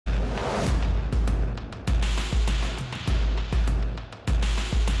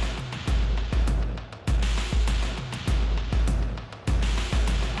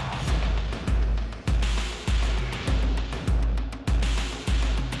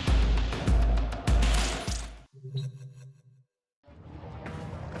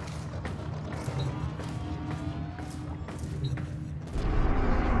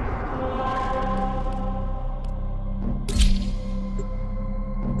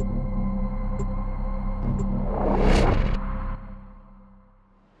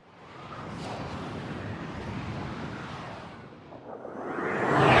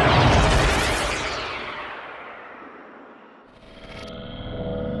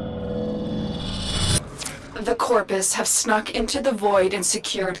The Corpus have snuck into the Void and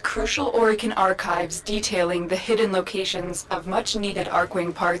secured crucial Orokin archives detailing the hidden locations of much-needed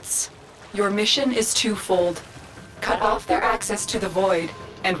Arcwing parts. Your mission is twofold. Cut off their access to the Void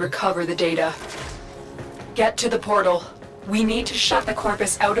and recover the data. Get to the portal. We need to shut the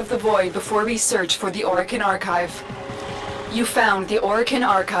Corpus out of the Void before we search for the Orokin archive. You found the Orokin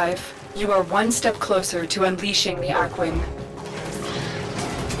archive. You are one step closer to unleashing the Arcwing.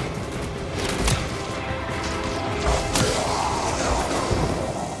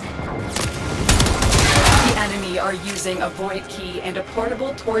 Are using a void key and a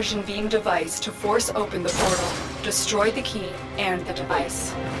portable torsion beam device to force open the portal, destroy the key and the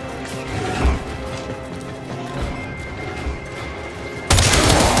device.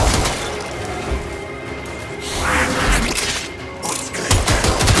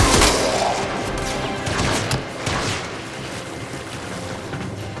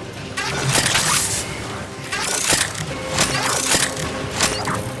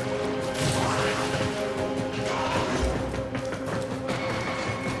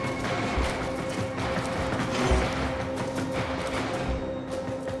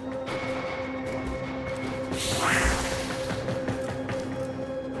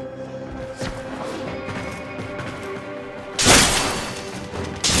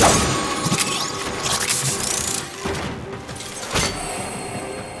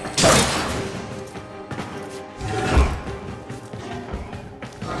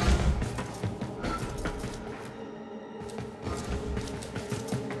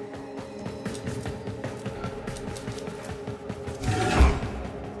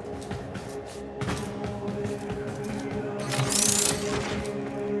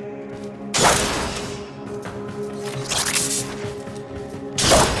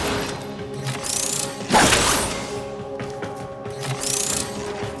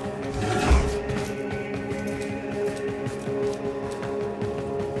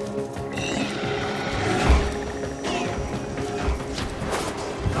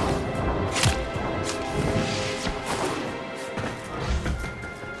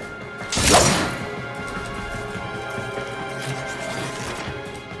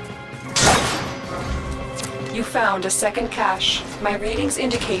 You found a second cache. My readings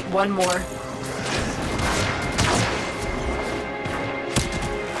indicate one more.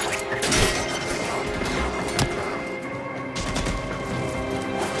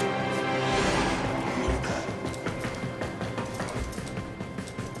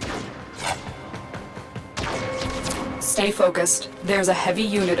 Stay focused. There's a heavy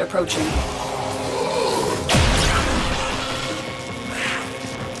unit approaching.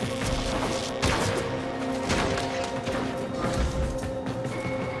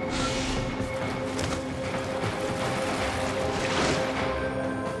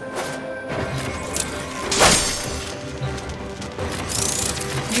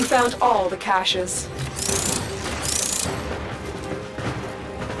 You found all the caches.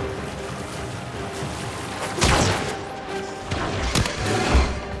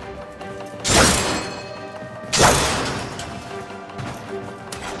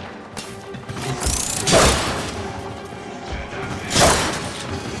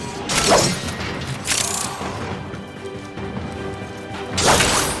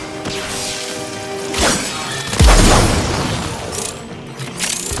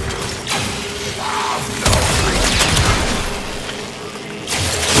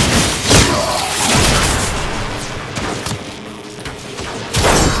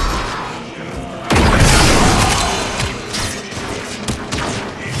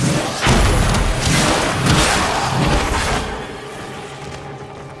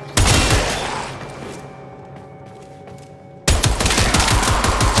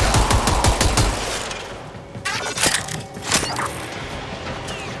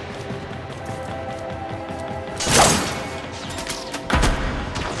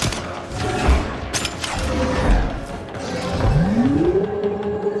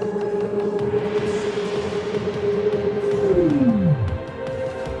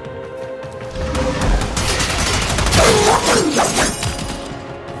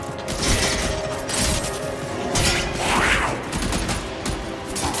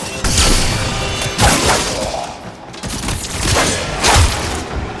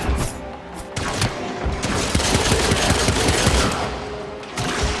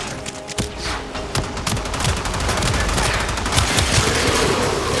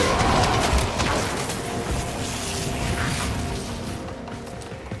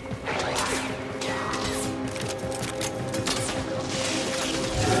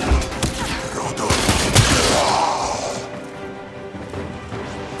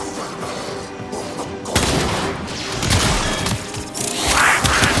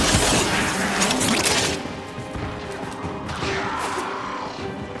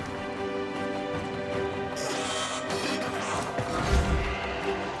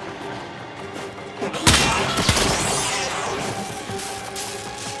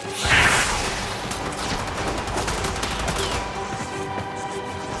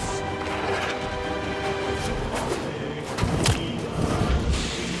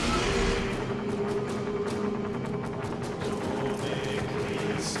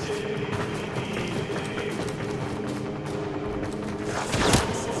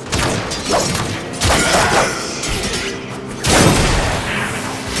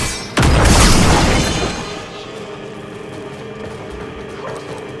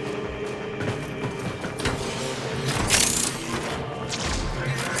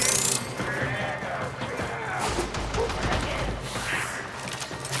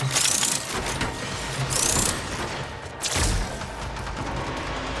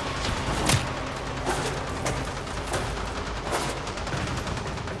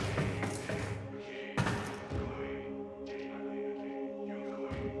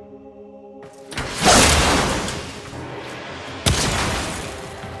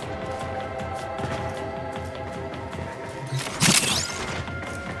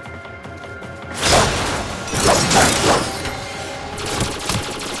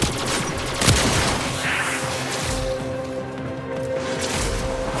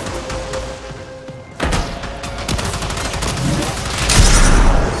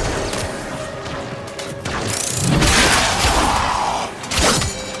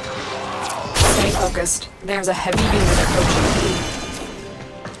 focused. There's a heavy unit approaching.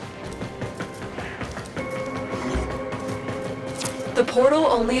 The portal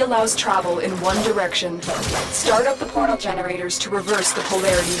only allows travel in one direction. Start up the portal generators to reverse the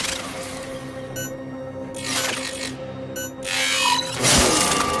polarity.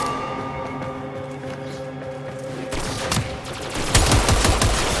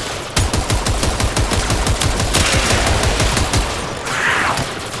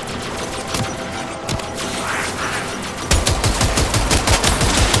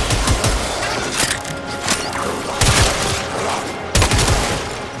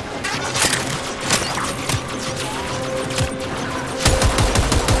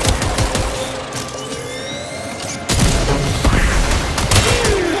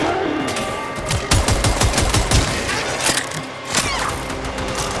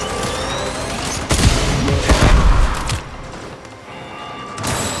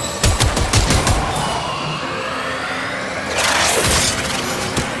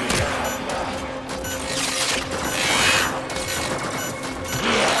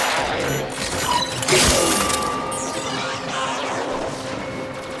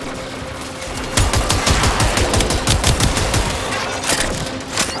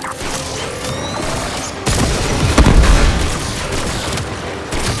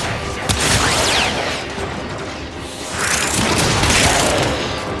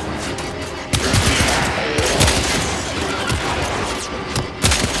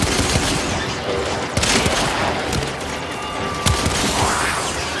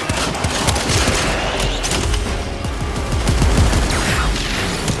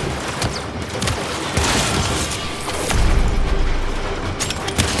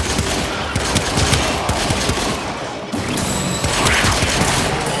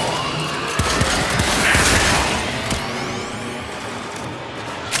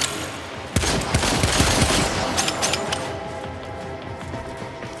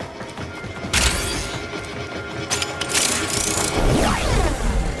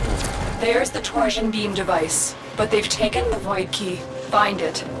 There's the torsion beam device, but they've taken the void key. Find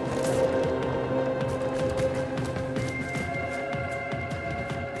it.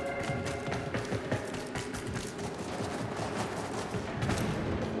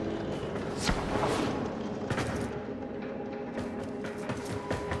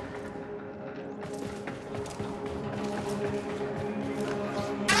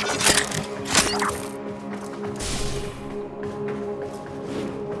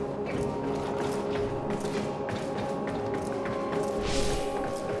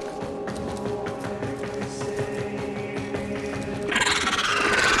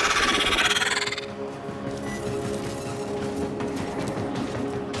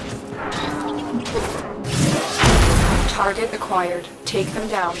 Target acquired. Take them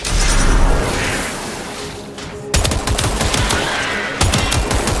down.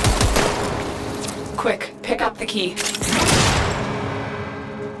 Quick, pick up the key.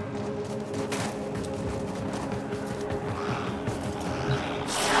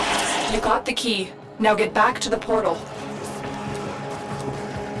 You got the key. Now get back to the portal.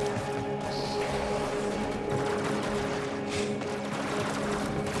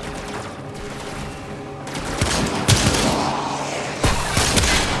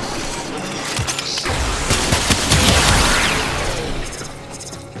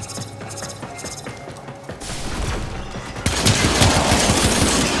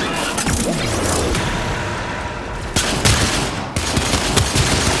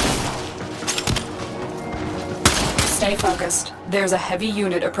 Stay focused. There's a heavy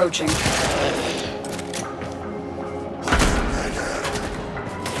unit approaching.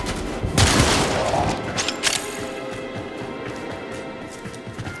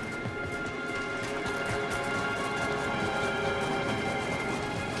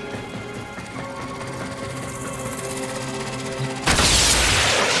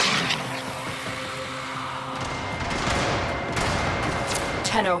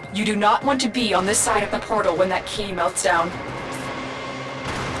 Tenno, you do not want to be on this side of the portal when that key melts down.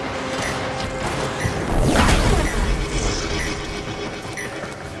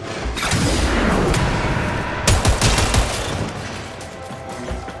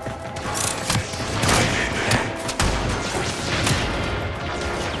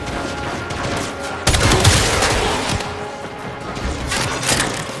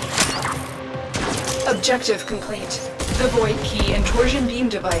 Objective complete. The void key and torsion beam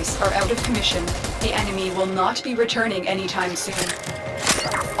device are out of commission. The enemy will not be returning anytime soon.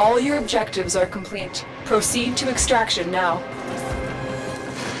 All your objectives are complete. Proceed to extraction now.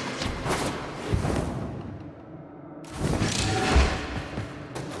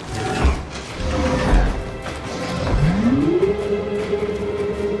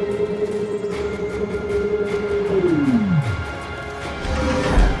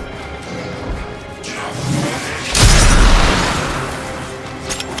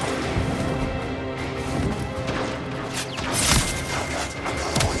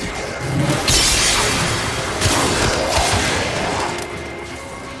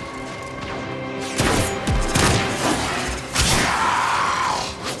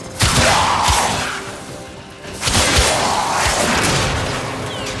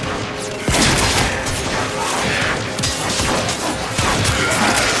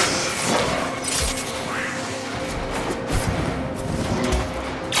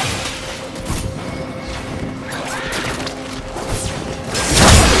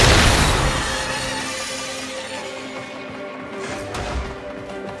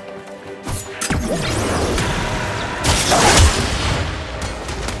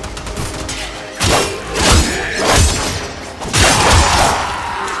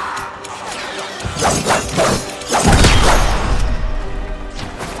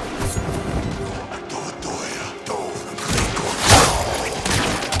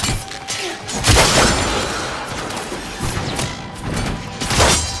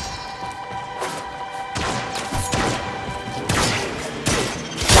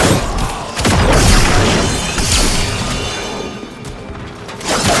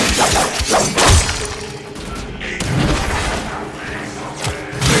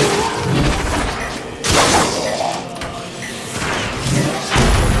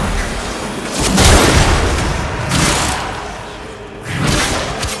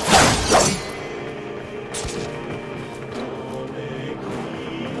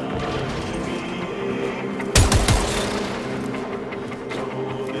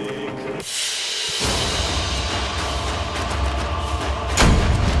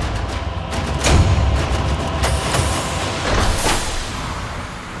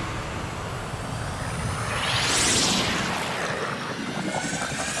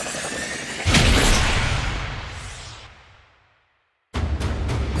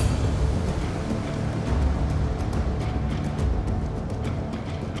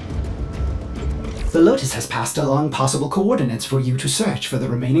 The Lotus has passed along possible coordinates for you to search for the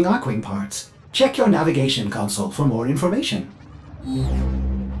remaining Arkwing parts. Check your navigation console for more information.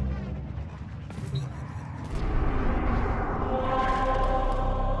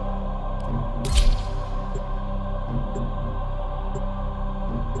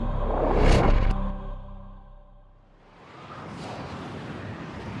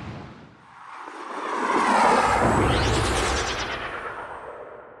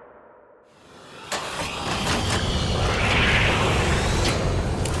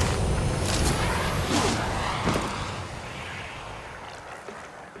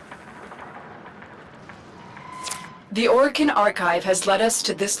 The Orokin Archive has led us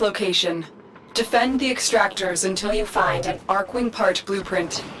to this location. Defend the extractors until you find an Arkwing part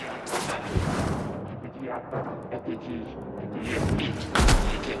blueprint.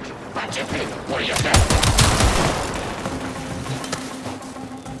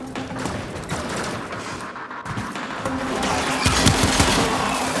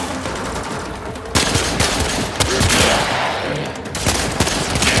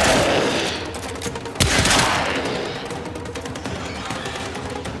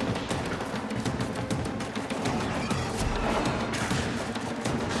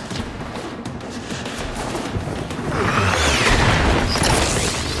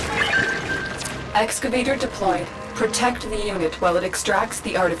 Excavator deployed. Protect the unit while it extracts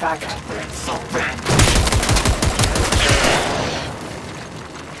the artifact.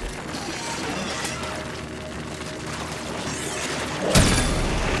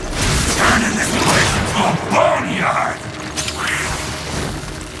 Turning this place into a boneyard!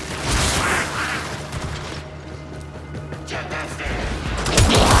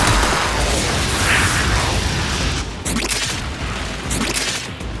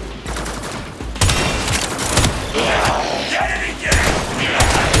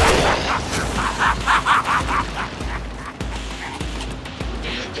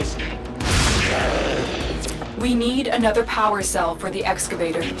 We need another power cell for the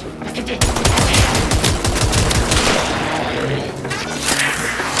excavator. I'm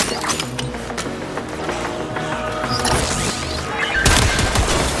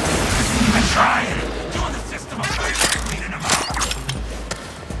trying! Doing the system a favor, cleaning them out!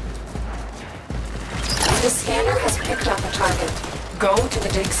 The scanner has picked up a target. Go to the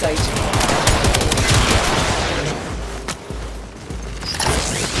dig site.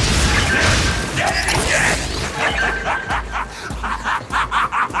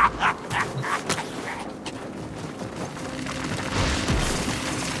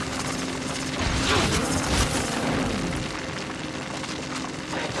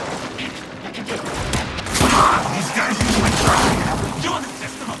 These guys usually try! Doing the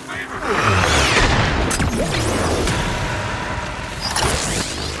system a favor!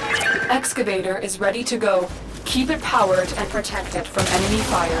 Excavator is ready to go. Keep it powered and protect it from enemy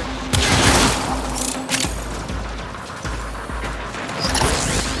fire.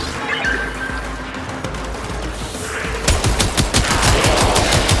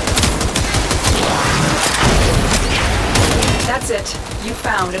 That's it. You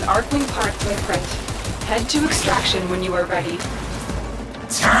found an Arkwing part blueprint. Head to extraction when you are ready.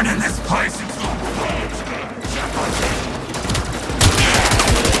 Turning this place into a boneyard!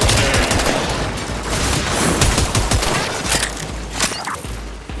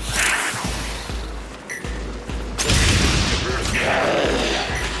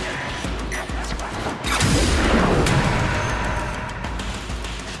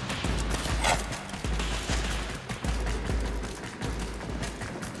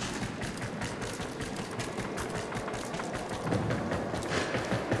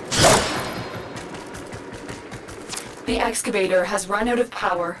 The excavator has run out of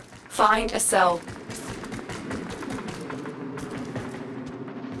power. Find a cell.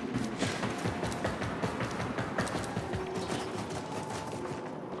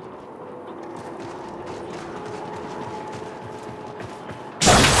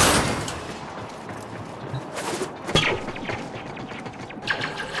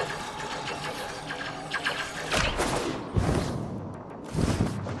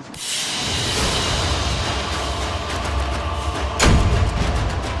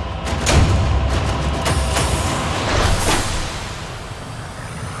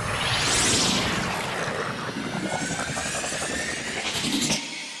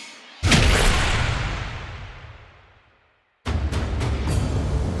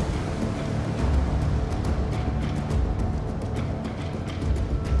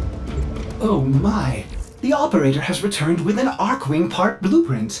 Oh my! The operator has returned with an Arcwing part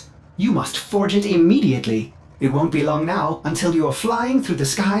blueprint. You must forge it immediately. It won't be long now until you are flying through the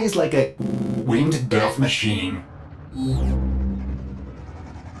skies like a winged death machine.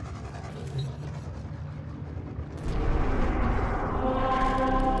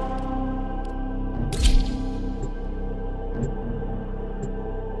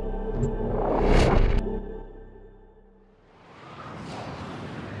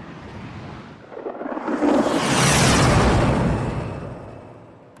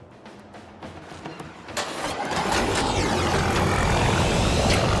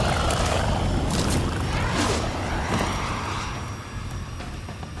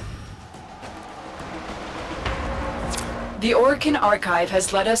 The Orkin Archive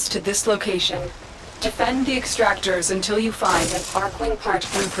has led us to this location. Defend the extractors until you find an Arcwing part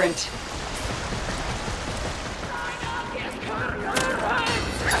blueprint.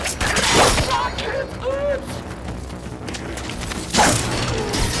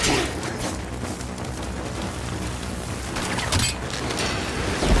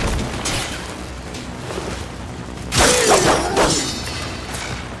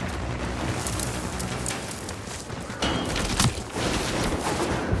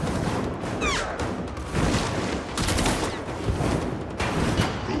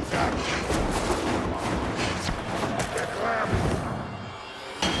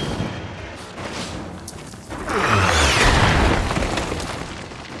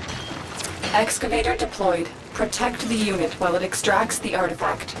 Excavator deployed. Protect the unit while it extracts the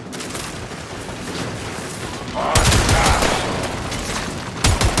artifact.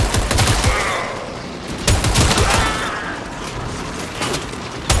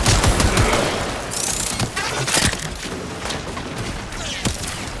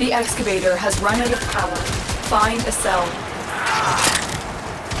 The excavator has run out of power. Find a cell.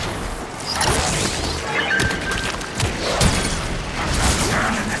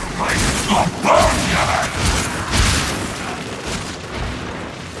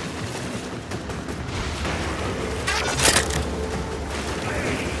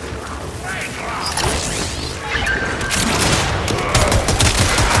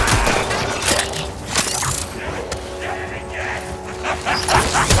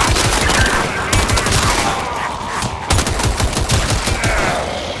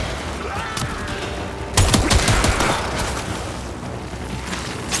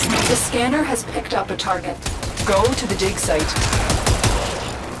 The scanner has picked up a target. Go to the dig site.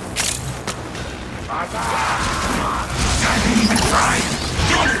 I didn't even try.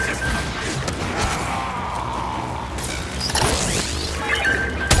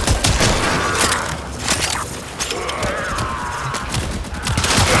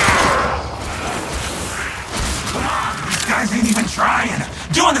 These guys ain't even trying.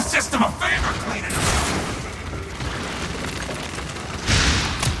 Doing the system a favor cleaning up.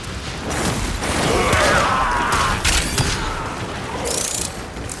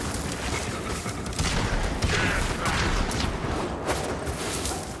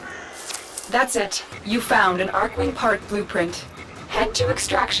 That's it. You found an Arcwing part blueprint. Head to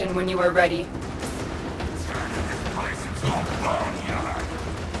extraction when you are ready.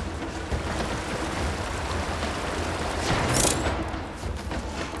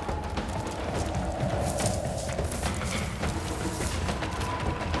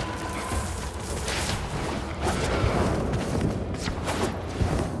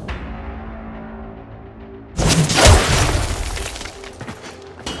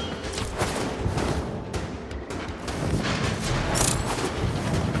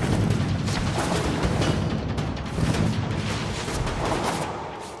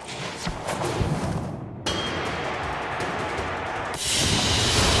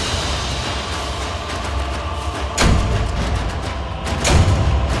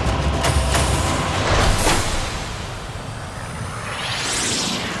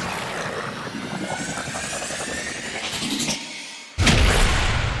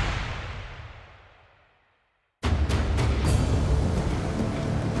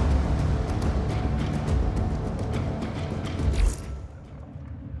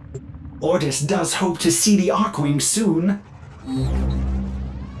 Ordis does hope to see the Arcwing soon.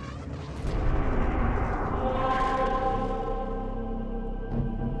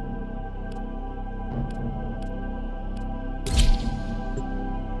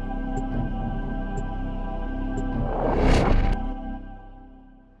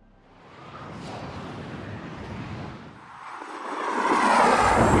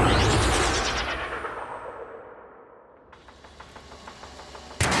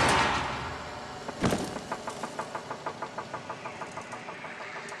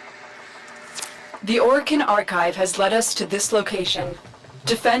 The Orokin Archive has led us to this location.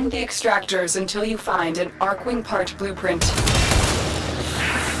 Defend the extractors until you find an Arcwing part blueprint.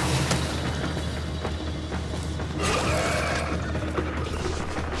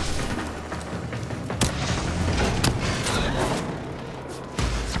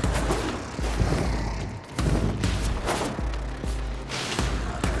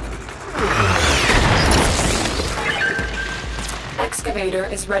 Excavator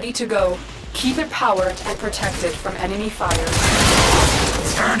is ready to go. Keep it powered and protected from enemy fire.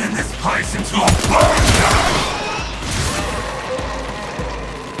 Turning this place into a burn!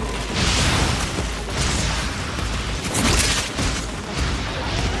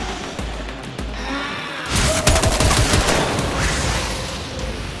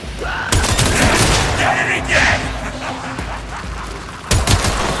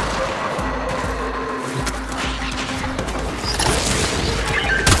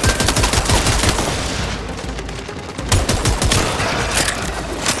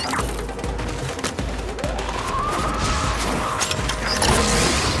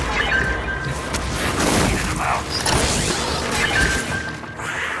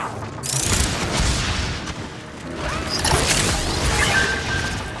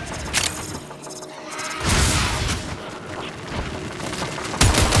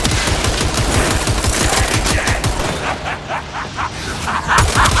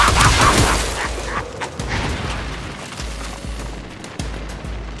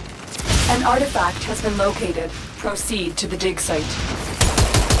 An artifact has been located. Proceed to the dig site.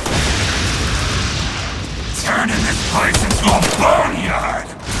 Turning this place into a boneyard!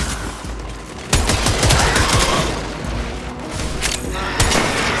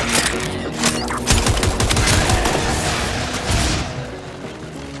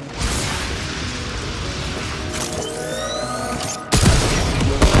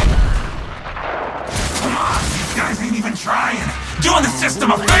 Come on, these guys ain't even trying! Doing the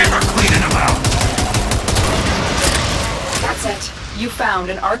system a favor cleaning them out! That's it. You found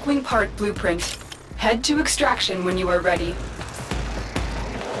an Arcwing part blueprint. Head to extraction when you are ready.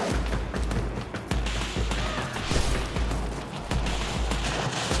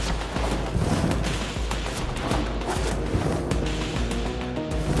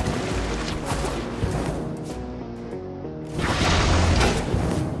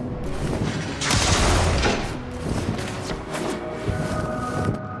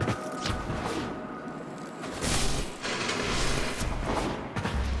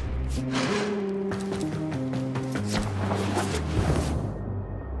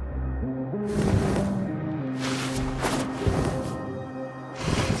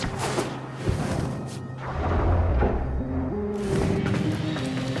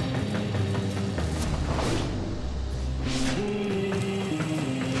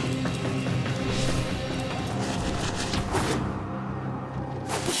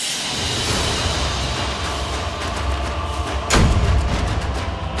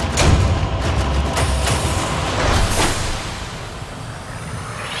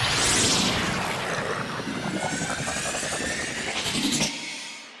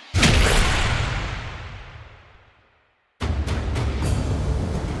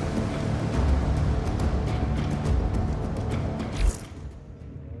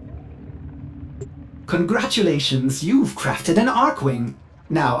 Congratulations, you've crafted an Arcwing!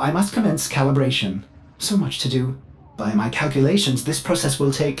 Now I must commence calibration. So much to do. By my calculations, this process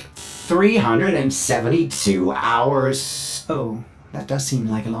will take 372 hours. Oh, that does seem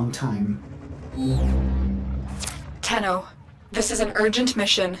like a long time. Tenno, this is an urgent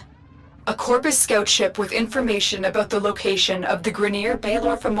mission. A Corpus scout ship with information about the location of the Grineer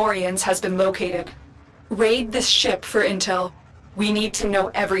Balor Fomorians has been located. Raid this ship for intel. We need to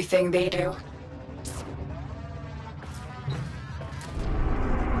know everything they do.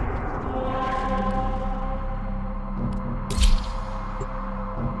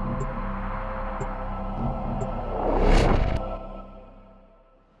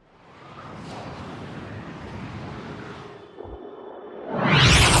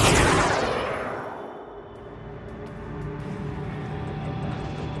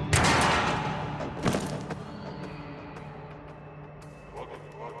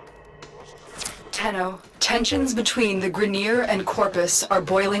 Tenno, tensions between the Grineer and Corpus are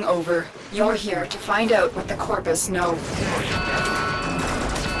boiling over. You're here to find out what the Corpus know.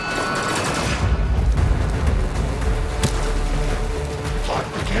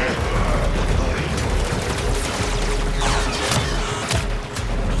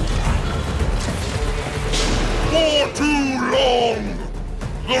 For too long,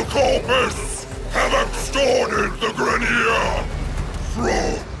 the Corpus have extorted the Grineer.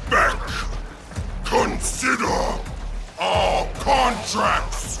 Throw back. Order! All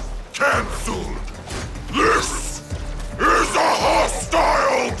contracts cancelled! This is a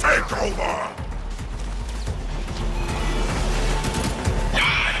hostile takeover!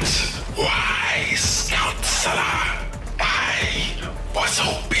 Wise counselor. I was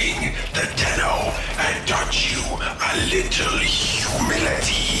hoping the Tenno had taught you a little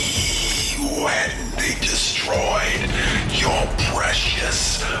humility when they destroyed your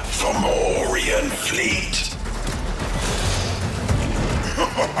precious Fomorian fleet.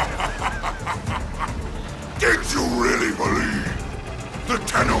 Did you really believe the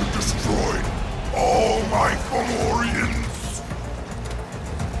Tenno destroyed all my Fomorians?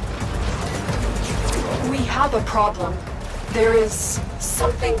 We have a problem. There is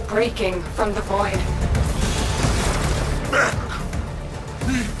something breaking from the void. Mech!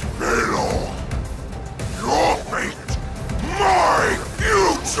 Meet Balor! Your fate! My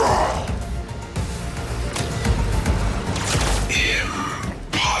future!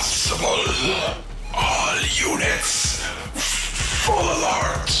 Impossible. All units, full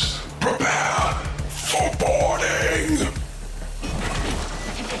alert. Prepare for boarding.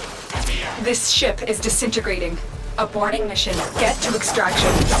 This ship is disintegrating. Aborting mission. Get to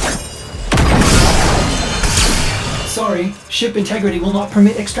extraction. Sorry, ship integrity will not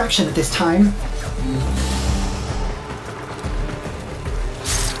permit extraction at this time.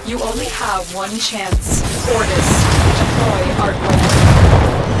 You only have one chance. Ordis. Deploy Artwork.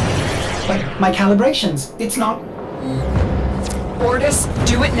 But my calibrations, it's not... Ordis,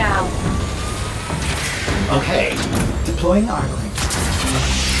 do it now. Okay. Deploying artwork.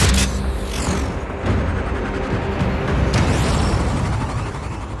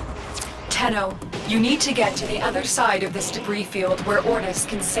 Tenno, you need to get to the other side of this debris field where Ordis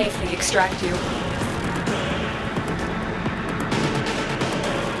can safely extract you.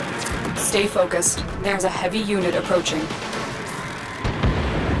 Stay focused. There's a heavy unit approaching.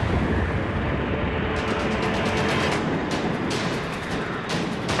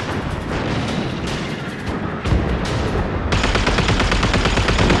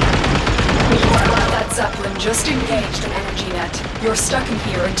 That Zeppelin just engaged an energy net. You're stuck in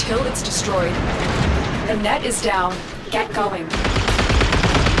here until it's destroyed. The net is down. Get going.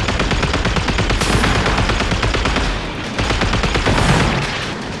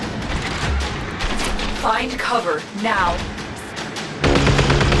 Find cover, now.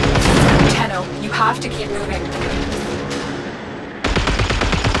 Tenno, you have to keep moving.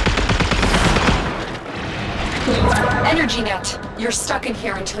 Energy net. You're stuck in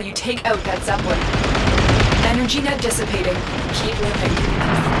here until you take out that Zeppelin. Energy net dissipating. Keep moving.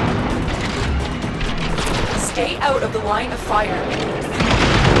 Stay out of the line of fire.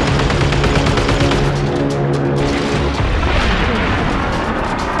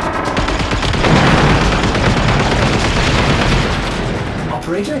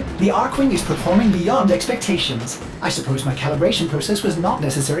 Operator, the Arkwing is performing beyond expectations. I suppose my calibration process was not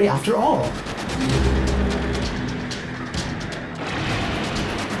necessary after all.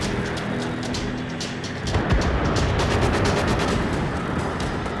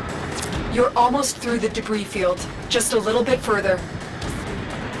 You're almost through the debris field. Just a little bit further.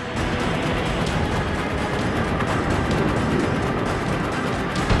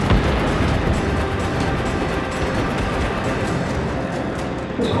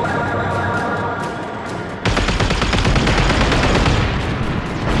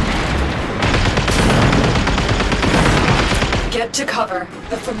 Get to cover.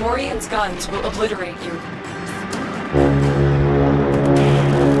 The Fomorian's guns will obliterate you.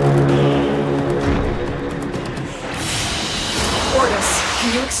 Ordis,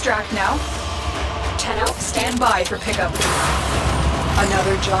 can you extract now? Tenno, stand by for pickup.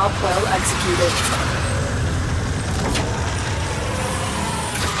 Another job well executed.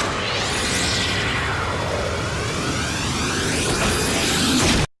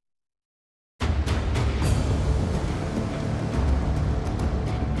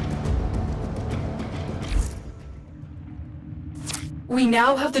 We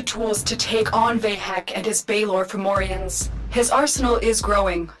now have the tools to take on Vahek and his Balor Fomorians. His arsenal is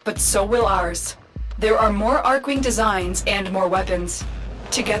growing, but so will ours. There are more Arkwing designs and more weapons.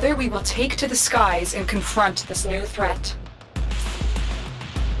 Together we will take to the skies and confront this new threat.